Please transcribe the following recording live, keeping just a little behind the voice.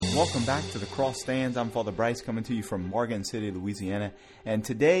welcome back to the Cross Stands. I'm Father Bryce coming to you from Morgan City, Louisiana. And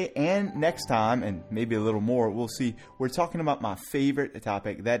today and next time, and maybe a little more, we'll see, we're talking about my favorite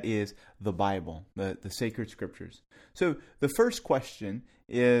topic, that is the Bible, the sacred scriptures. So the first question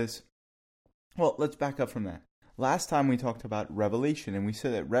is, well, let's back up from that. Last time we talked about revelation, and we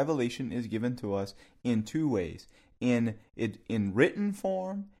said that revelation is given to us in two ways, in written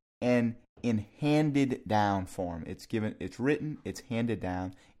form and in handed down form. It's written, it's handed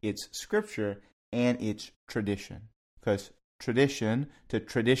down, it's scripture, and it's tradition. Because tradition, to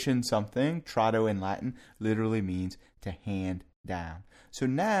tradition something, trado in Latin, literally means to hand down. So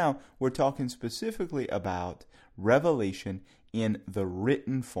now we're talking specifically about revelation in the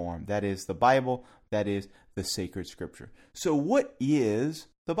written form. That is the Bible, that is the sacred scripture. So what is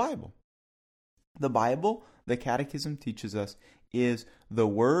the Bible? The Bible, the Catechism teaches us, is the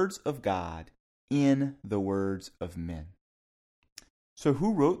words of God in the words of men. So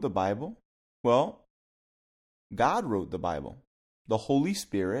who wrote the Bible? Well, God wrote the Bible. The Holy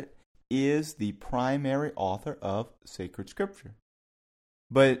Spirit is the primary author of sacred scripture.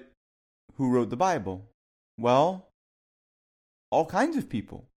 But who wrote the Bible? Well, all kinds of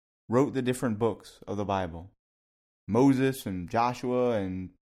people wrote the different books of the Bible. Moses and Joshua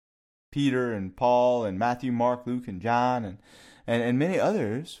and Peter and Paul and Matthew, Mark, Luke, and John, and many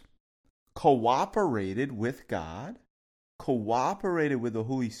others cooperated with God, cooperated with the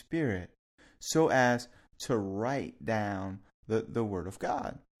Holy Spirit, so as to write down the Word of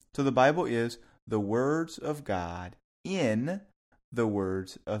God. So the Bible is the words of God in the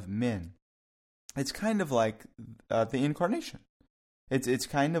words of men. It's kind of like the Incarnation. It's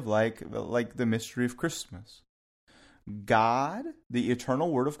kind of like the mystery of Christmas. God, the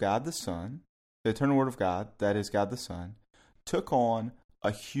eternal Word of God the Son, the eternal Word of God, that is God the Son, took on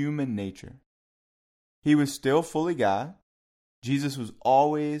a human nature. He was still fully God. Jesus was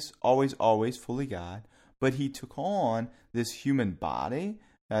always fully God, but he took on this human body,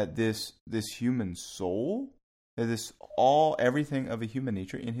 this human soul, everything of a human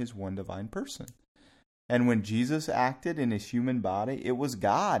nature in his one divine person. And when Jesus acted in his human body, it was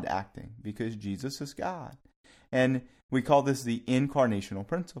God acting, because Jesus is God. And we call this the incarnational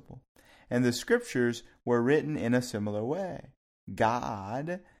principle. And the scriptures were written in a similar way.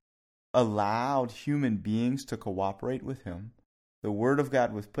 God allowed human beings to cooperate with him. The Word of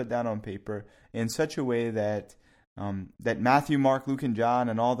God was put down on paper in such a way that Matthew, Mark, Luke, and John,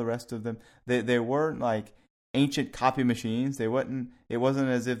 and all the rest of them, they weren't like ancient copy machines. It wasn't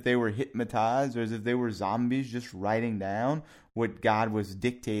as if they were hypnotized or as if they were zombies just writing down what God was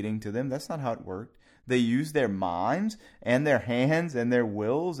dictating to them. That's not how it worked. They used their minds and their hands and their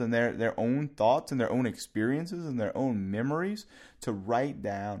wills and their own thoughts and their own experiences and their own memories to write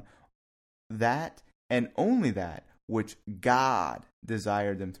down that and only that which God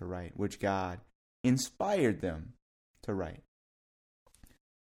desired them to write, which God inspired them to write.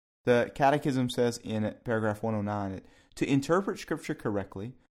 The Catechism says in paragraph 109 that to interpret Scripture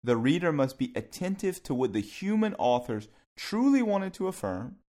correctly, the reader must be attentive to what the human authors truly wanted to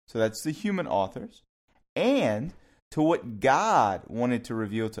affirm, so that's the human authors, and to what God wanted to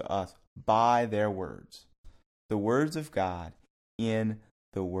reveal to us by their words. The words of God in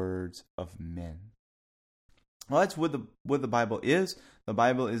the words of men. Well, that's what the Bible is. The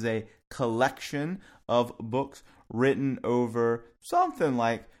Bible is a collection of books written over something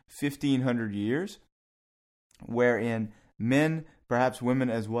like 1,500 years, wherein men, perhaps women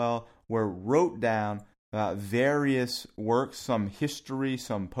as well, wrote down various works, some history,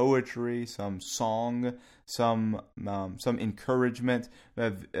 some poetry, some song, some encouragement,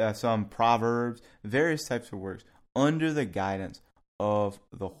 some proverbs, various types of works under the guidance of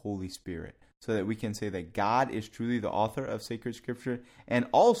the Holy Spirit, so that we can say that God is truly the author of sacred scripture, and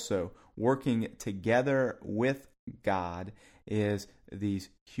also working together with God are these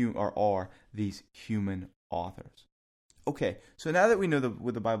human authors. Okay, so now that we know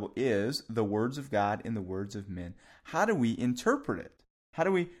what the Bible is, the words of God in the words of men, how do we interpret it? How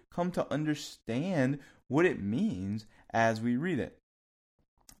do we come to understand what it means as we read it?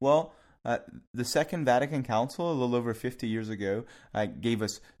 Well, the Second Vatican Council, a little over 50 years ago, gave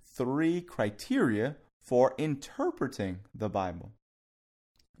us 3 criteria for interpreting the Bible.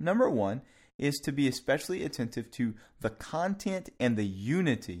 Number 1 is to be especially attentive to the content and the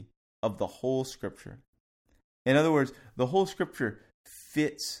unity of the whole Scripture. In other words, the whole Scripture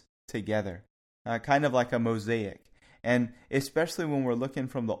fits together, kind of like a mosaic. And especially when we're looking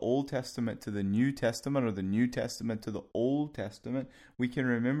from the Old Testament to the New Testament, or the New Testament to the Old Testament, we can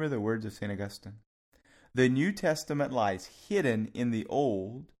remember the words of St. Augustine. The New Testament lies hidden in the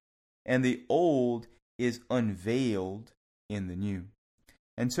Old, and the Old is unveiled in the New.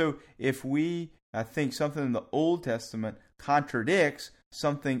 And so if we think something in the Old Testament contradicts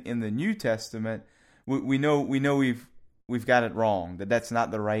something in the New Testament, we know we've got it wrong, that's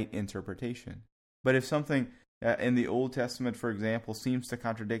not the right interpretation. But if something in the Old Testament, for example, seems to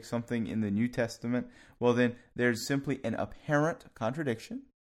contradict something in the New Testament, well then there's simply an apparent contradiction,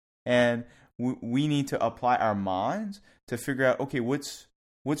 and we need to apply our minds to figure out, okay, what's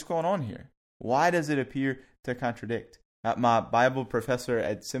going on here? Why does it appear to contradict? My Bible professor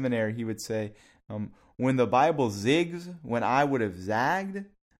at seminary, he would say, when the Bible zigs when I would have zagged,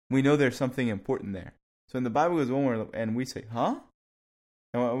 we know there's something important there. So when the Bible goes one way and we say, huh?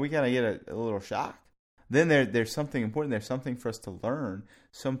 And we kind of get a little shocked. Then there's something important. There's something for us to learn,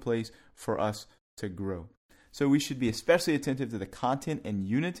 someplace for us to grow. So we should be especially attentive to the content and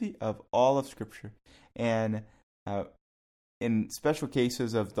unity of all of Scripture. And in special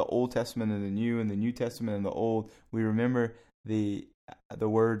cases of the Old Testament and the New Testament and the Old, we remember the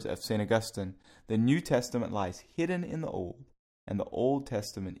words of St. Augustine. The New Testament lies hidden in the Old, and the Old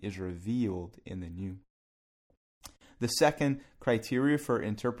Testament is revealed in the New. The second criteria for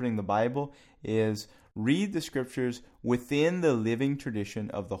interpreting the Bible is read the Scriptures within the living tradition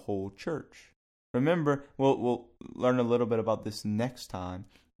of the whole church. Remember, we'll learn a little bit about this next time,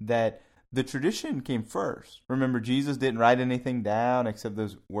 that the tradition came first. Remember, Jesus didn't write anything down except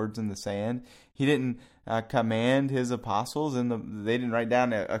those words in the sand. He didn't command his apostles, and they didn't write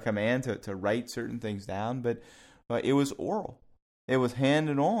down a command to write certain things down, but it was oral. It was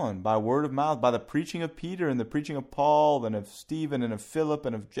handed on by word of mouth, by the preaching of Peter and the preaching of Paul and of Stephen and of Philip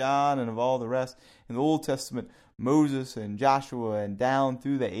and of John and of all the rest. In the Old Testament, Moses and Joshua and down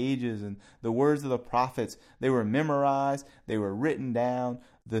through the ages, and the words of the prophets, they were memorized, they were written down,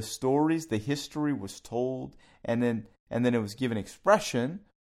 the stories, the history was told, and then it was given expression,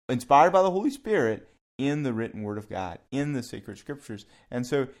 inspired by the Holy Spirit, in the written Word of God, in the sacred Scriptures. And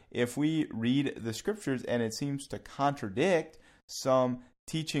so if we read the Scriptures and it seems to contradict some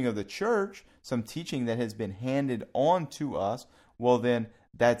teaching of the church, some teaching that has been handed on to us, well then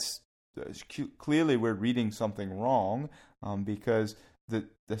that's clearly we're reading something wrong, because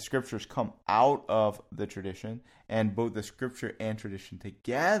the Scriptures come out of the tradition, and both the Scripture and tradition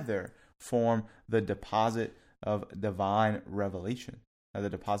together form the deposit of divine revelation, the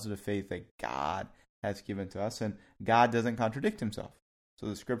deposit of faith that God has given to us, and God doesn't contradict himself. So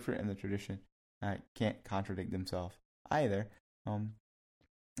the Scripture and the tradition can't contradict themselves either.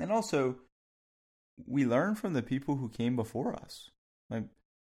 And also, we learn from the people who came before us. Like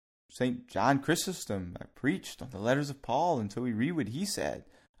St. John Chrysostom preached on the letters of Paul, and so we read what he said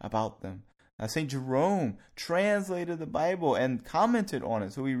about them. St. Jerome translated the Bible and commented on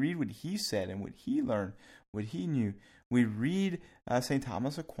it, so we read what he said and what he learned, what he knew. We read St.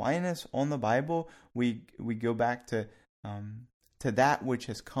 Thomas Aquinas on the Bible. We go back to that which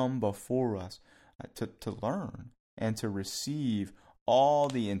has come before us to learn and to receive all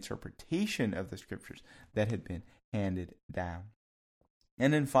the interpretation of the Scriptures that had been handed down.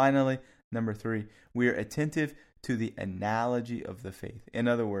 And then finally, number 3, we are attentive to the analogy of the faith. In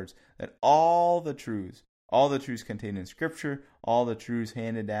other words, that all the truths contained in Scripture, all the truths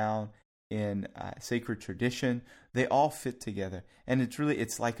handed down in sacred tradition, they all fit together. And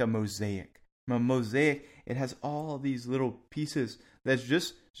it's like a mosaic. A mosaic, it has all these little pieces that's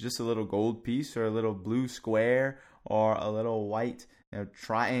just a little gold piece, or a little blue square, or a little white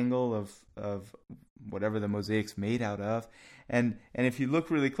triangle of whatever the mosaic's made out of. And if you look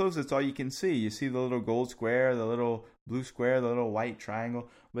really close, that's all you can see. You see the little gold square, the little blue square, the little white triangle.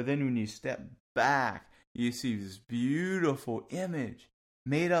 But then when you step back, you see this beautiful image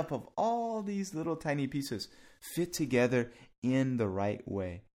made up of all these little tiny pieces fit together in the right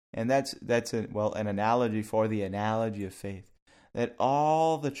way. And that's an analogy for the analogy of faith. That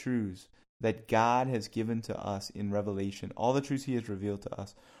all the truths that God has given to us in Revelation, all the truths he has revealed to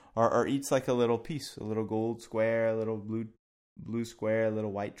us, are each like a little piece, a little gold square, a little blue square, a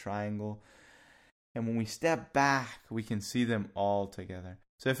little white triangle. And when we step back, we can see them all together.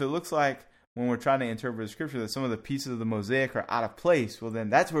 So if it looks like when we're trying to interpret the Scripture that some of the pieces of the mosaic are out of place, well then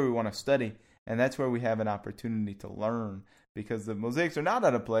that's where we want to study, and that's where we have an opportunity to learn, because the mosaics are not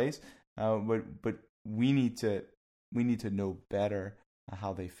out of place, but we need to know better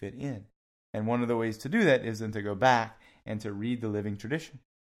how they fit in. And one of the ways to do that is then to go back and to read the living tradition,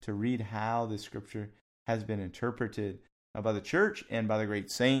 to read how the Scripture has been interpreted by the church and by the great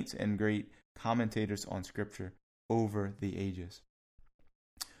saints and great commentators on Scripture over the ages.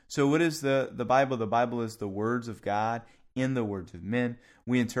 So what is the Bible? The Bible is the words of God in the words of men.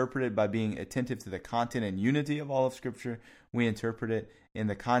 We interpret it by being attentive to the content and unity of all of Scripture. We interpret it in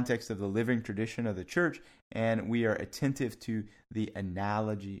the context of the living tradition of the church, and we are attentive to the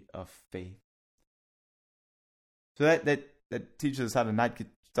analogy of faith. So that teaches us how to not get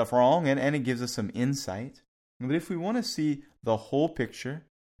stuff wrong, and it gives us some insight. But if we want to see the whole picture,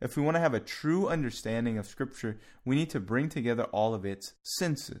 if we want to have a true understanding of Scripture, we need to bring together all of its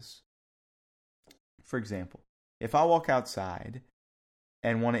senses. For example, if I walk outside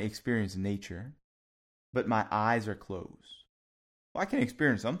and want to experience nature, but my eyes are closed, well, I can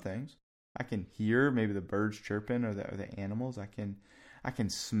experience some things. I can hear maybe the birds chirping or the animals. I can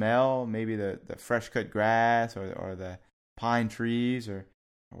smell maybe the fresh cut grass or the pine trees or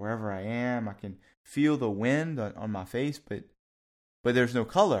wherever I am. I can feel the wind on my face, but there's no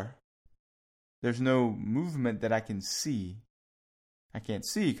color. There's no movement that I can see. I can't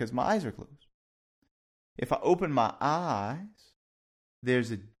see because my eyes are closed. If I open my eyes,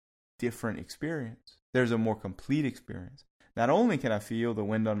 there's a different experience. There's a more complete experience. Not only can I feel the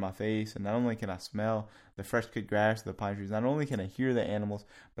wind on my face, and not only can I smell the fresh cut grass of the pine trees, not only can I hear the animals,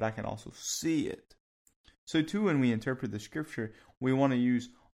 but I can also see it. So too, when we interpret the Scripture, we want to use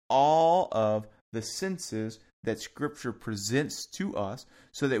all of the senses that Scripture presents to us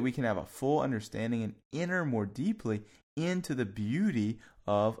so that we can have a full understanding and enter more deeply into the beauty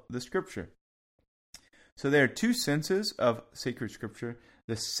of the Scripture. So there are two senses of sacred Scripture,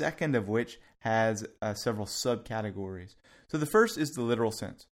 the second of which has several subcategories. So the first is the literal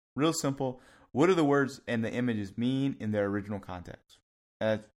sense. Real simple. What do the words and the images mean in their original context?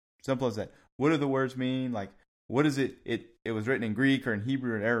 Simple as that. What do the words mean? Like, what is it? It was written in Greek or in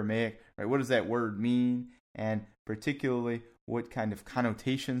Hebrew or in Aramaic, right? What does that word mean? And particularly, what kind of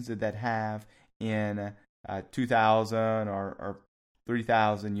connotations did that have in 2,000 or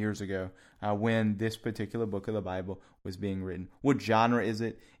 3,000 years ago when this particular book of the Bible was being written? What genre is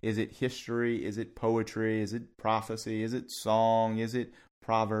it? Is it history? Is it poetry? Is it prophecy? Is it song? Is it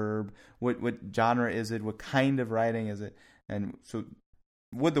proverb? What genre is it? What kind of writing is it? And so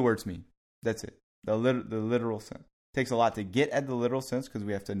what the words mean. That's it. The literal sense. It takes a lot to get at the literal sense because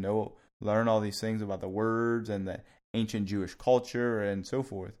we have to learn all these things about the words and the ancient Jewish culture and so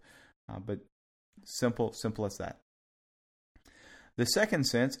forth. But simple as that. The second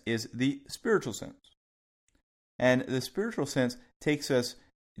sense is the spiritual sense. And the spiritual sense takes us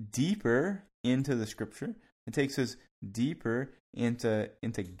deeper into the Scripture. It takes us deeper into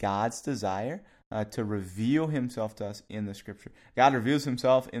God's desire to reveal Himself to us in the Scripture. God reveals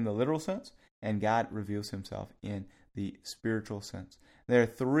Himself in the literal sense, and God reveals Himself in the spiritual sense. There are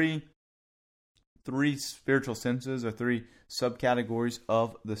three spiritual senses, or three subcategories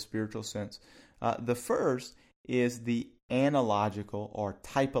of the spiritual sense. The first is the analogical or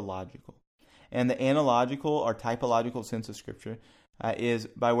typological. And the analogical or typological sense of Scripture is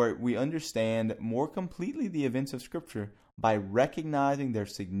by where we understand more completely the events of Scripture by recognizing their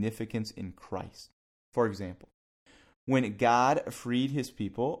significance in Christ. For example, when God freed His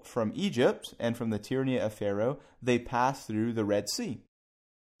people from Egypt and from the tyranny of Pharaoh, they passed through the Red Sea.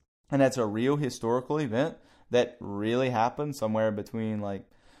 And that's a real historical event that really happened somewhere between like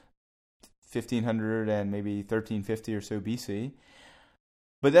 1500 and maybe 1350 or so BC.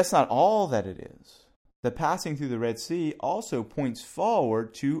 But that's not all that it is. The passing through the Red Sea also points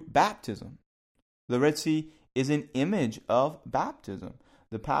forward to baptism. The Red Sea is an image of baptism.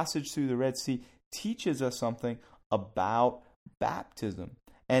 The passage through the Red Sea teaches us something about baptism.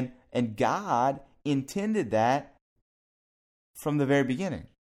 And God intended that from the very beginning.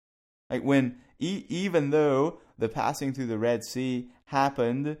 Like when, even though the passing through the Red Sea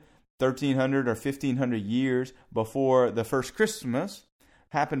happened 1,300 or 1,500 years before the first Christmas,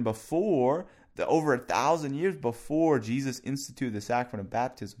 happened before, over 1,000 years before Jesus instituted the sacrament of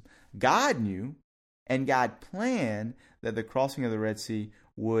baptism, God knew and God planned that the crossing of the Red Sea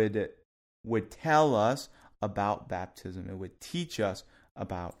would tell us about baptism. It would teach us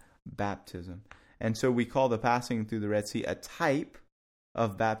about baptism. And so we call the passing through the Red Sea a type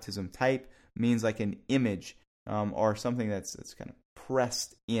of baptism. Type means like an image or something that's kind of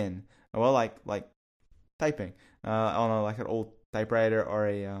pressed in. Well, like typing on like an old typewriter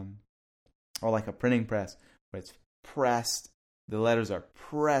or like a printing press, where it's pressed. The letters are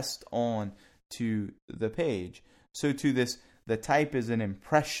pressed on to the page. So to this, the type is an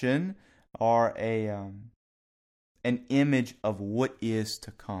impression or an image of what is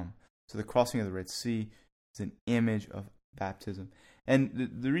to come. So the crossing of the Red Sea is an image of baptism. And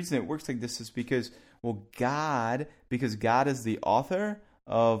the reason it works like this is because God is the author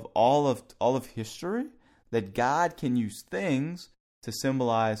of all of history, that God can use things to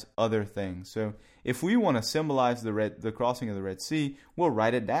symbolize other things. So if we want to symbolize the crossing of the Red Sea, we'll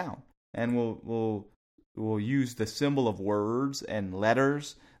write it down, and we'll use the symbol of words and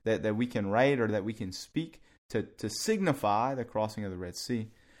letters that we can write or that we can speak to signify the crossing of the Red Sea.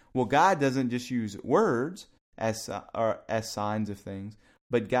 Well, God doesn't just use words as signs of things,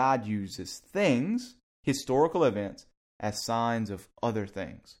 but God uses things, historical events, as signs of other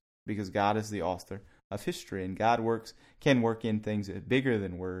things, because God is the author of history, and God can work in things bigger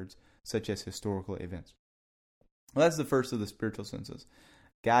than words, such as historical events. Well, that's the first of the spiritual senses.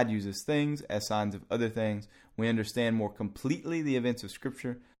 God uses things as signs of other things. We understand more completely the events of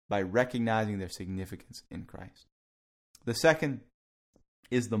Scripture by recognizing their significance in Christ. The second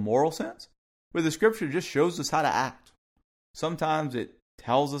is the moral sense, where the Scripture just shows us how to act. Sometimes it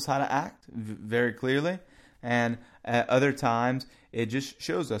tells us how to act very clearly, and at other times it just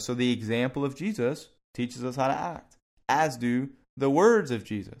shows us. So the example of Jesus teaches us how to act, as do the words of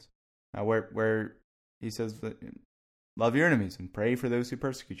Jesus, where he says that love your enemies and pray for those who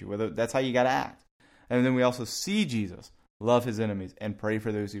persecute you. That's how you got to act. And then we also see Jesus love his enemies and pray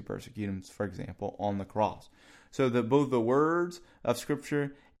for those who persecute him, for example, on the cross. So both the words of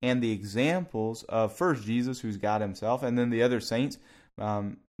Scripture and the examples of first Jesus, who's God himself, and then the other saints,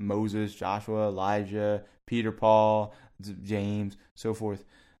 Moses, Joshua, Elijah, Peter, Paul, James, so forth,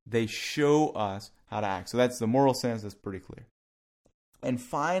 they show us how to act. So that's the moral sense. That's pretty clear. And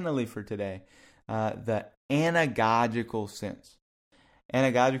finally for today, the anagogical sense.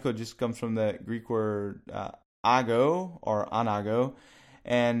 Anagogical just comes from the Greek word ago or anago,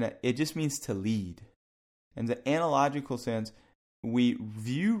 and it just means to lead. In the analogical sense, we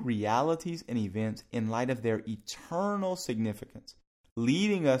view realities and events in light of their eternal significance,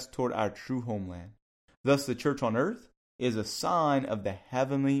 leading us toward our true homeland. Thus, the church on earth is a sign of the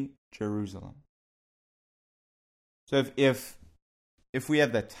heavenly Jerusalem. So if we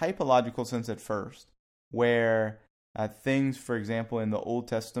have the typological sense at first, where things, for example, in the Old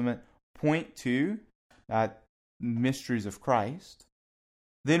Testament point to mysteries of Christ,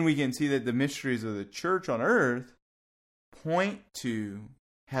 then we can see that the mysteries of the church on earth point to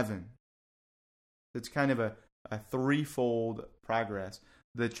heaven. It's kind of a threefold progress.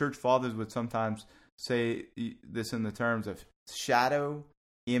 The church fathers would sometimes say this in the terms of shadow,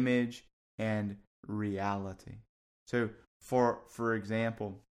 image, and reality. So, for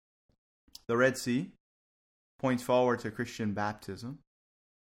example, the Red Sea points forward to Christian baptism,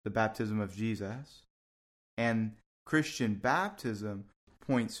 the baptism of Jesus, and Christian baptism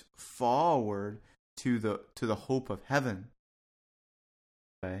points forward to the hope of heaven.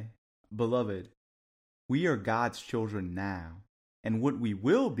 Okay. Beloved, we are God's children now, and what we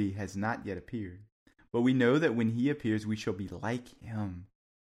will be has not yet appeared. But we know that when he appears, we shall be like him,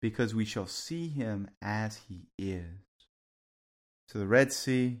 because we shall see him as he is. So the Red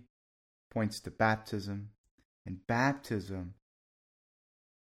Sea points to baptism, and baptism,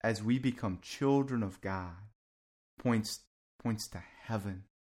 as we become children of God, points to heaven,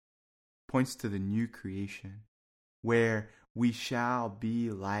 points to the new creation, where we shall be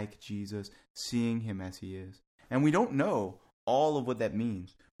like Jesus, seeing him as he is. And we don't know all of what that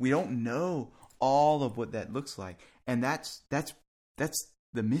means. We don't know all of what that looks like. And that's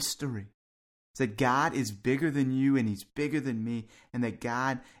the mystery. It's that God is bigger than you and he's bigger than me, and that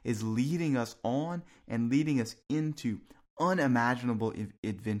God is leading us on and leading us into unimaginable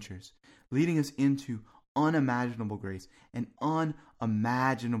adventures, leading us into unimaginable grace and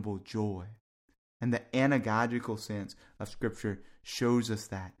unimaginable joy. And the anagogical sense of Scripture shows us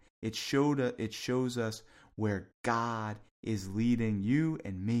that. It shows us where God is leading you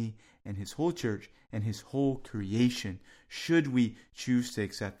and me and his whole church and his whole creation, should we choose to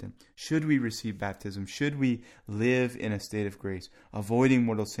accept him, should we receive baptism, should we live in a state of grace, avoiding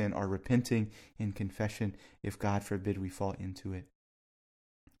mortal sin or repenting in confession if, God forbid, we fall into it.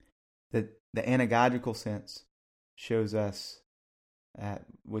 The anagogical sense shows us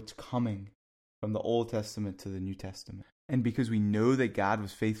what's coming from the Old Testament to the New Testament. And because we know that God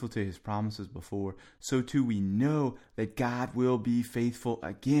was faithful to his promises before, so too we know that God will be faithful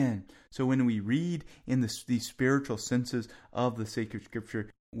again. So when we read in these spiritual senses of the sacred Scripture,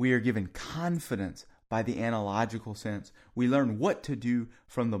 we are given confidence by the analogical sense. We learn what to do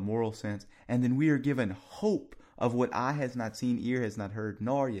from the moral sense, and then we are given hope of what eye has not seen, ear has not heard,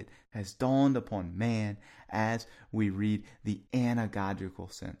 nor yet has dawned upon man, as we read the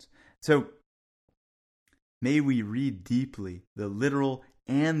anagogical sense. So may we read deeply the literal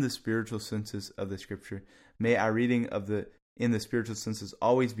and the spiritual senses of the Scripture. May our reading in the spiritual senses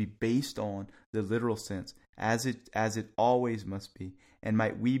always be based on the literal sense, as it always must be. And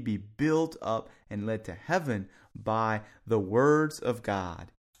might we be built up and led to heaven by the words of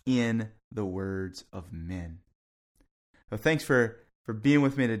God in the words of men. So thanks for being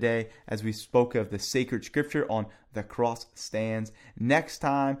with me today as we spoke of the sacred scripture on the cross stands. Next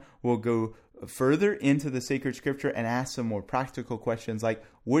time, we'll go further into the sacred scripture and ask some more practical questions like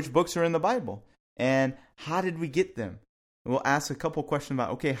which books are in the Bible and how did we get them? We'll ask a couple questions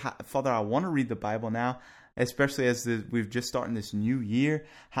about, okay, Father, I want to read the Bible now, especially as we've just started this new year.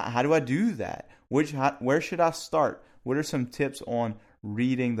 How do I do that? Where should I start? What are some tips on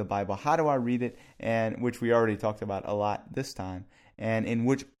reading the Bible? How do I read it? And which we already talked about a lot this time. And in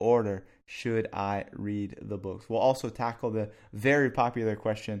which order should I read the books? We'll also tackle the very popular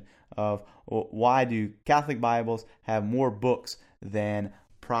question of why do Catholic Bibles have more books than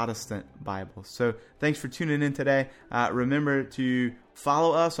Protestant Bibles? So thanks for tuning in today. Remember to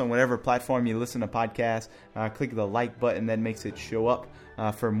follow us on whatever platform you listen to podcasts. Click the like button that makes it show up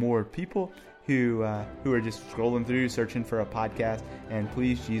for more people who are just scrolling through, searching for a podcast. And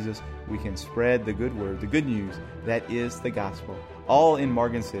please, Jesus, we can spread the good word, the good news that is the gospel, all in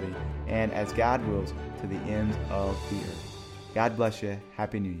Morgan City, and as God wills, to the ends of the earth. God bless you.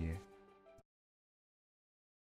 Happy New Year.